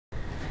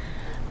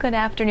Good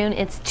afternoon.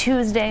 It's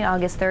Tuesday,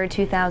 August 3rd,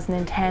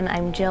 2010.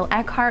 I'm Jill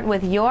Eckhart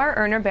with your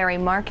Urner Barry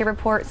Market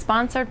Report,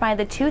 sponsored by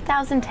the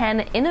 2010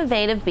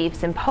 Innovative Beef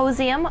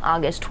Symposium,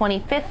 August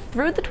 25th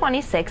through the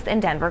 26th in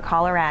Denver,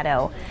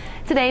 Colorado.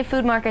 Today,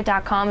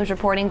 foodmarket.com is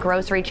reporting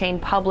grocery chain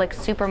Publix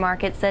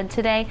Supermarket said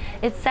today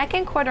its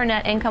second quarter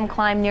net income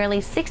climbed nearly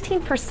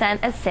 16%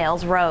 as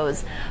sales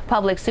rose.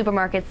 Publix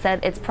Supermarket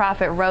said its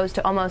profit rose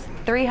to almost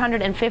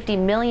 $350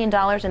 million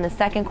in the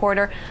second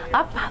quarter,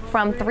 up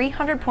from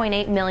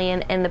 $300.8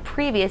 million in the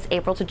previous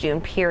April to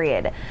June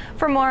period.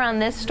 For more on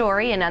this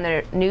story and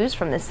other news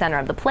from the center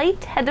of the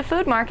plate, head to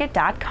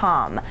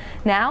foodmarket.com.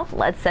 Now,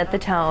 let's set the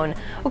tone.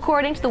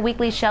 According to the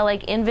weekly shell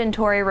egg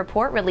inventory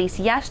report released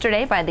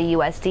yesterday by the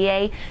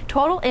USDA,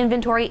 total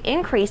inventory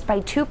increased by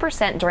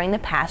 2% during the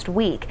past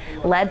week,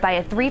 led by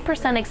a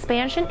 3%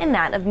 expansion in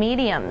that of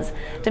mediums.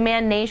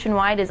 Demand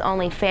nationwide is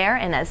only fair,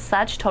 and as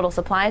such, total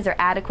supplies are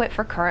adequate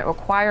for current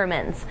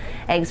requirements.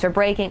 Eggs for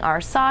breaking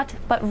are sought,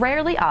 but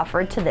rarely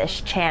offered to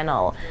this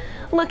channel.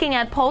 Looking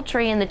at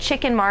poultry in the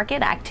chicken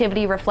market,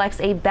 activity reflects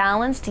a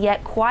balanced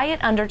yet quiet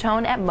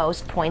undertone at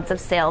most points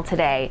of sale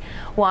today.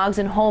 Wogs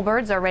and whole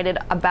birds are rated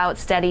about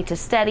steady to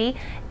steady.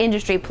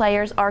 Industry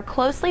players are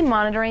closely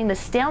monitoring the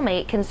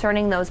stalemate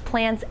concerning those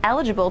plants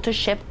eligible to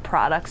ship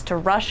products to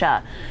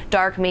Russia.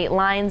 Dark meat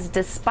lines,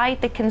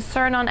 despite the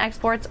concern on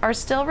exports, are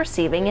still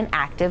receiving an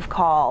active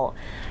call.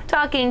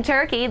 Talking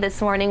turkey,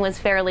 this morning was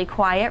fairly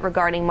quiet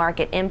regarding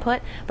market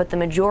input, but the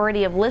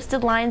majority of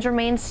listed lines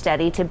remain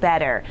steady to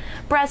better.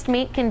 Breast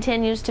meat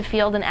continues to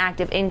field an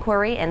active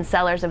inquiry, and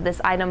sellers of this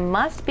item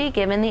must be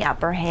given the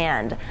upper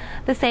hand.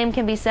 The same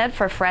can be said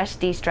for fresh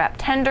de-strap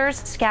tenders,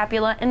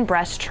 scapula, and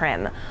breast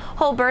trim.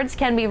 Whole birds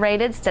can be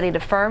rated steady to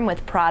firm,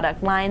 with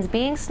product lines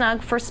being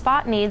snug for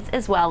spot needs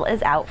as well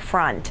as out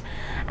front.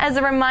 As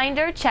a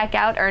reminder, check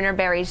out Urner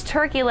Barry's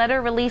turkey letter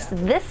released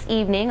this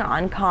evening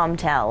on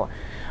Comtel.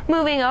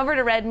 Moving over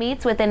to red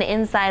meats with an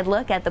inside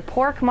look at the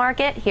pork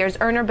market, here's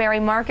Urner Barry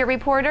market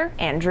reporter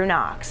Andrew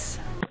Knox.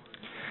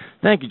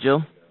 Thank you,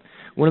 Jill.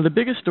 One of the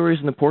biggest stories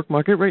in the pork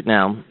market right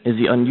now is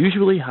the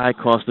unusually high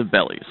cost of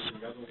bellies.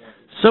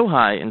 So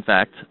high, in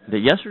fact, that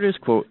yesterday's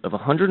quote of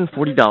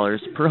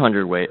 $140 per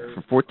hundredweight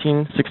for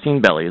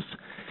 14-16 bellies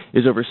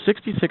is over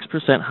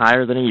 66%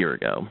 higher than a year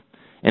ago,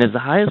 and is the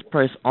highest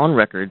price on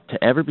record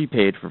to ever be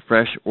paid for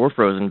fresh or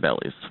frozen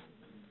bellies.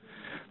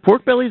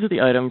 Pork bellies are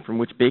the item from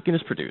which bacon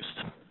is produced,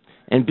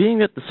 and being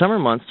that the summer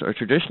months are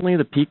traditionally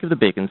the peak of the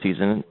bacon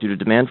season due to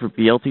demand for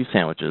BLT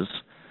sandwiches,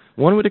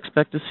 one would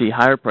expect to see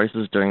higher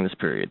prices during this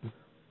period.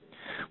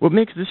 What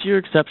makes this year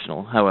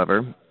exceptional,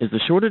 however, is the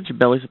shortage of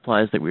belly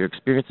supplies that we are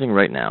experiencing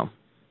right now.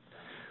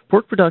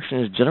 Pork production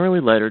is generally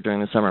lighter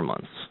during the summer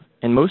months,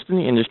 and most in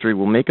the industry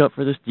will make up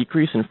for this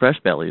decrease in fresh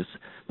bellies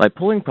by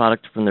pulling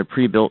product from their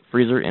pre-built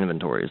freezer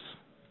inventories.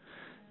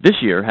 This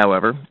year,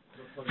 however,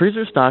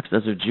 freezer stocks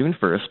as of June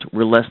 1st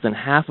were less than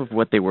half of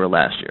what they were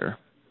last year.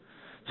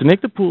 To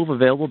make the pool of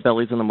available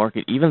bellies in the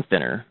market even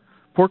thinner,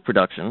 pork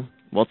production,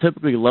 while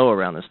typically low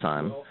around this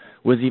time,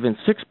 was even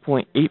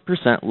 6.8%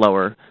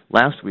 lower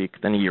last week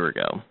than a year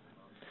ago.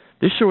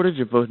 This shortage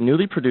of both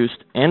newly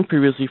produced and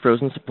previously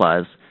frozen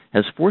supplies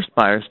has forced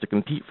buyers to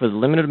compete for the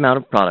limited amount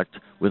of product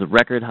with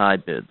record high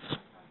bids.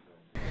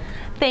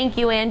 Thank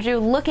you, Andrew.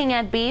 Looking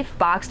at beef,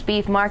 boxed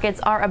beef markets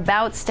are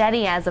about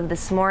steady as of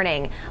this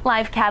morning.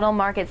 Live cattle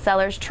market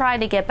sellers try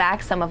to get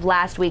back some of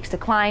last week's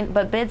decline,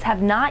 but bids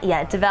have not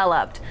yet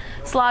developed.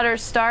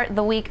 Slaughters start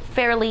the week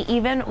fairly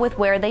even with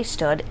where they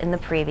stood in the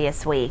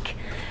previous week.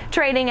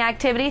 Trading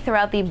activity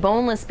throughout the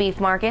boneless beef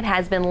market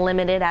has been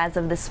limited as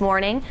of this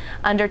morning.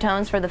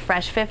 Undertones for the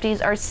fresh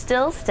 50s are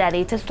still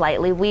steady to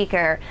slightly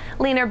weaker.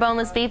 Leaner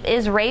boneless beef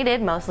is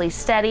rated mostly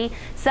steady.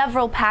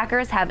 Several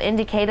packers have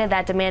indicated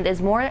that demand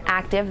is more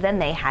active than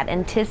they had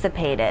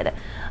anticipated.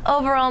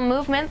 Overall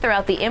movement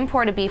throughout the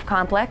imported beef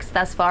complex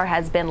thus far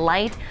has been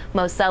light.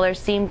 Most sellers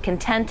seem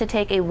content to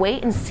take a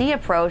wait-and-see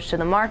approach to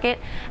the market,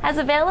 as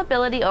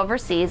availability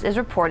overseas is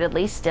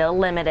reportedly still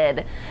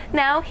limited.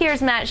 Now,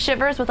 here's Matt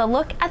Shivers with a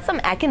look at some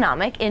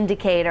economic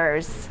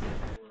indicators.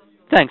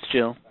 Thanks,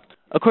 Jill.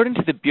 According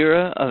to the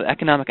Bureau of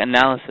Economic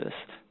Analysis,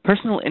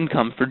 personal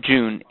income for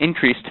June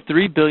increased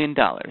 $3 billion,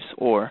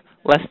 or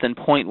less than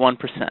 0.1%.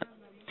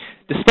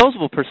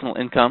 Disposable personal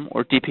income,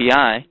 or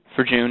DPI,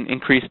 for June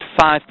increased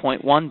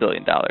 $5.1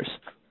 billion,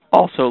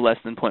 also less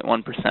than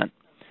 0.1%.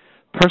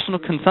 Personal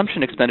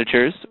consumption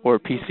expenditures, or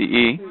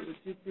PCE,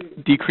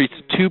 decreased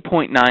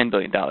 $2.9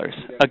 billion,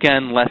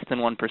 again less than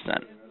 1%.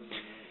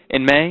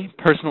 In May,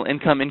 personal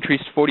income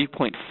increased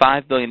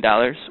 $40.5 billion,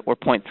 or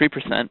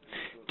 0.3%.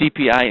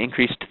 DPI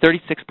increased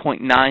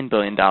 $36.9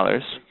 billion,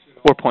 or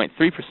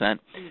 0.3%,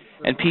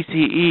 and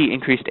PCE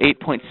increased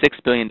 $8.6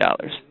 billion,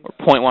 or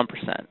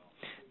 0.1%,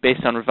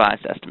 based on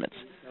revised estimates.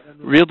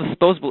 Real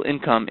disposable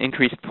income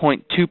increased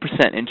 0.2%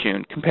 in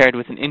June, compared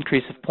with an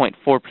increase of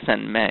 0.4%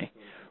 in May.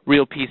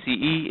 Real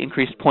PCE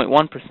increased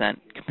 0.1%,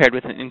 compared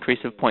with an increase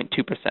of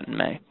 0.2% in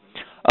May.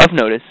 Of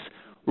notice,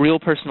 real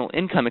personal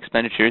income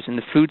expenditures in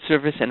the food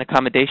service and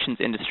accommodations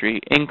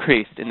industry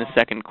increased in the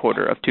second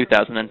quarter of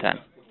 2010.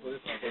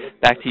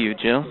 Back to you,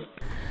 Jill.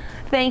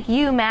 Thank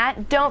you,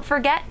 Matt. Don't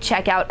forget,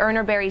 check out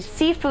Urner Barry's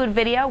seafood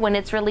video when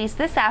it's released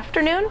this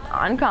afternoon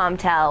on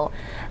Comtel.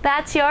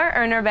 That's your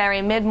Urner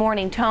Barry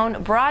Mid-Morning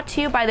Tone, brought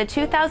to you by the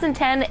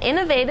 2010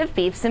 Innovative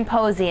Beef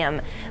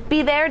Symposium.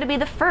 Be there to be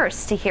the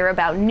first to hear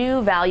about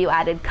new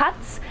value-added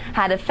cuts,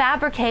 how to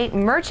fabricate,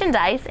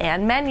 merchandise,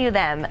 and menu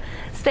them.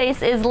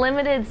 Space is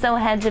limited, so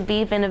head to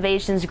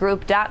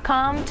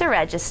beefinnovationsgroup.com to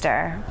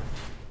register.